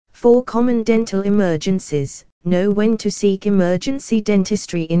4 common dental emergencies. Know when to seek emergency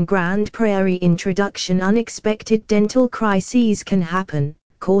dentistry in Grand Prairie. Introduction. Unexpected dental crises can happen,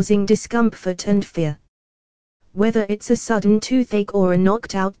 causing discomfort and fear. Whether it's a sudden toothache or a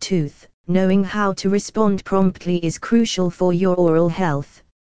knocked-out tooth, knowing how to respond promptly is crucial for your oral health.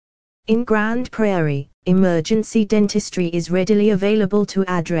 In Grand Prairie, emergency dentistry is readily available to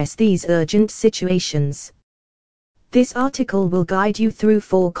address these urgent situations. This article will guide you through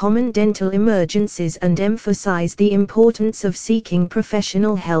 4 common dental emergencies and emphasize the importance of seeking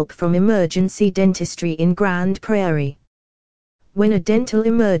professional help from emergency dentistry in Grand Prairie. When a dental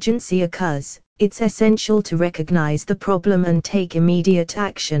emergency occurs, it's essential to recognize the problem and take immediate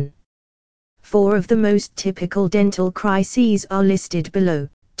action. 4 of the most typical dental crises are listed below.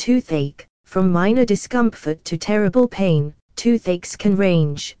 Toothache. From minor discomfort to terrible pain, toothaches can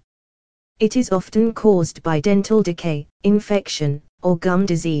range. It is often caused by dental decay, infection, or gum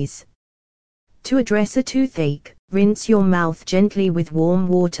disease. To address a toothache, rinse your mouth gently with warm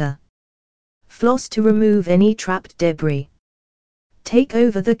water. Floss to remove any trapped debris. Take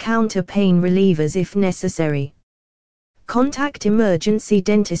over-the-counter pain relievers if necessary. Contact emergency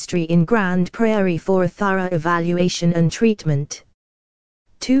dentistry in Grand Prairie for a thorough evaluation and treatment.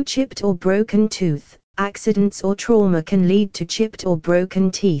 2 chipped or broken tooth. Accidents or trauma can lead to chipped or broken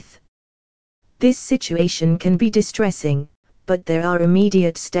teeth. This situation can be distressing, but there are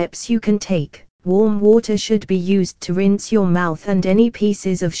immediate steps you can take. Warm water should be used to rinse your mouth and any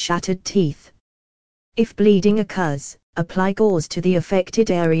pieces of shattered teeth. If bleeding occurs, apply gauze to the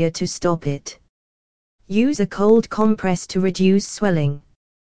affected area to stop it. Use a cold compress to reduce swelling.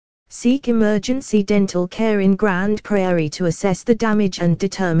 Seek emergency dental care in Grand Prairie to assess the damage and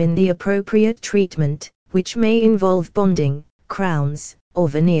determine the appropriate treatment, which may involve bonding, crowns, or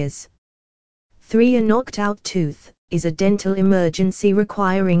veneers. 3. A knocked-out tooth is a dental emergency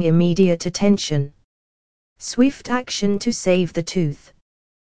requiring immediate attention. Swift action to save the tooth.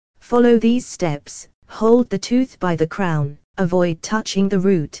 Follow these steps. Hold the tooth by the crown, avoid touching the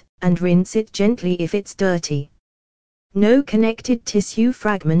root, and rinse it gently if it's dirty. No connected tissue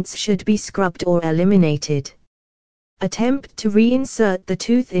fragments should be scrubbed or eliminated. Attempt to reinsert the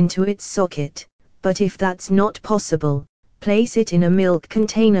tooth into its socket, but if that's not possible, place it in a milk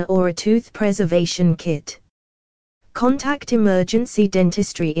container or a tooth preservation kit. Contact emergency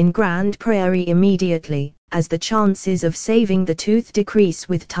dentistry in Grand Prairie immediately, as the chances of saving the tooth decrease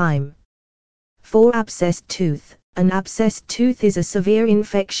with time. 4. Abscessed tooth. An abscessed tooth is a severe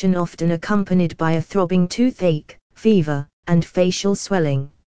infection often accompanied by a throbbing toothache, fever, and facial swelling.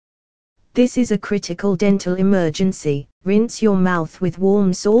 This is a critical dental emergency. Rinse your mouth with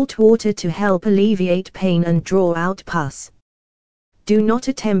warm salt water to help alleviate pain and draw out pus. Do not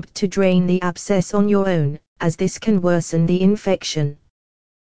attempt to drain the abscess on your own, as this can worsen the infection.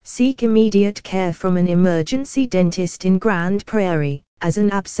 Seek immediate care from an emergency dentist in Grand Prairie, as an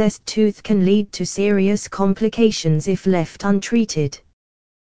abscessed tooth can lead to serious complications if left untreated.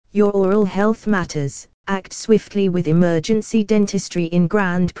 Your oral health matters. Act swiftly with emergency dentistry in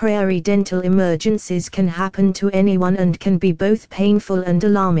Grand Prairie. Dental emergencies can happen to anyone and can be both painful and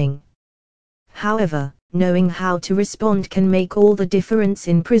alarming. However, knowing how to respond can make all the difference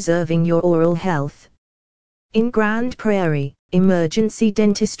in preserving your oral health. In Grand Prairie, emergency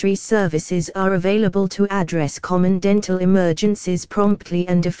dentistry services are available to address common dental emergencies promptly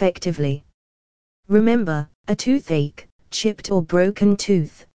and effectively. Remember, a toothache, chipped or broken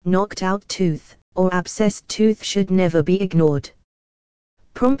tooth, knocked out tooth, or abscessed tooth should never be ignored.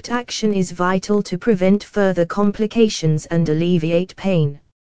 Prompt action is vital to prevent further complications and alleviate pain.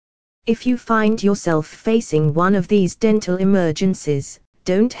 If you find yourself facing one of these dental emergencies,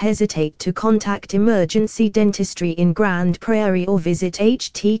 don't hesitate to contact emergency dentistry in Grand Prairie or visit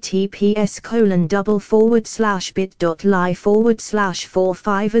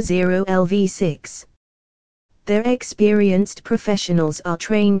https://bit.ly/450LV6. Their experienced professionals are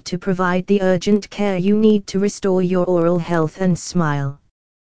trained to provide the urgent care you need to restore your oral health and smile.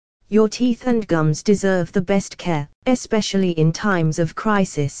 Your teeth and gums deserve the best care, especially in times of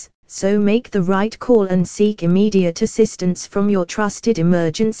crisis, so make the right call and seek immediate assistance from your trusted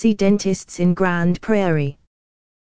emergency dentists in Grand Prairie.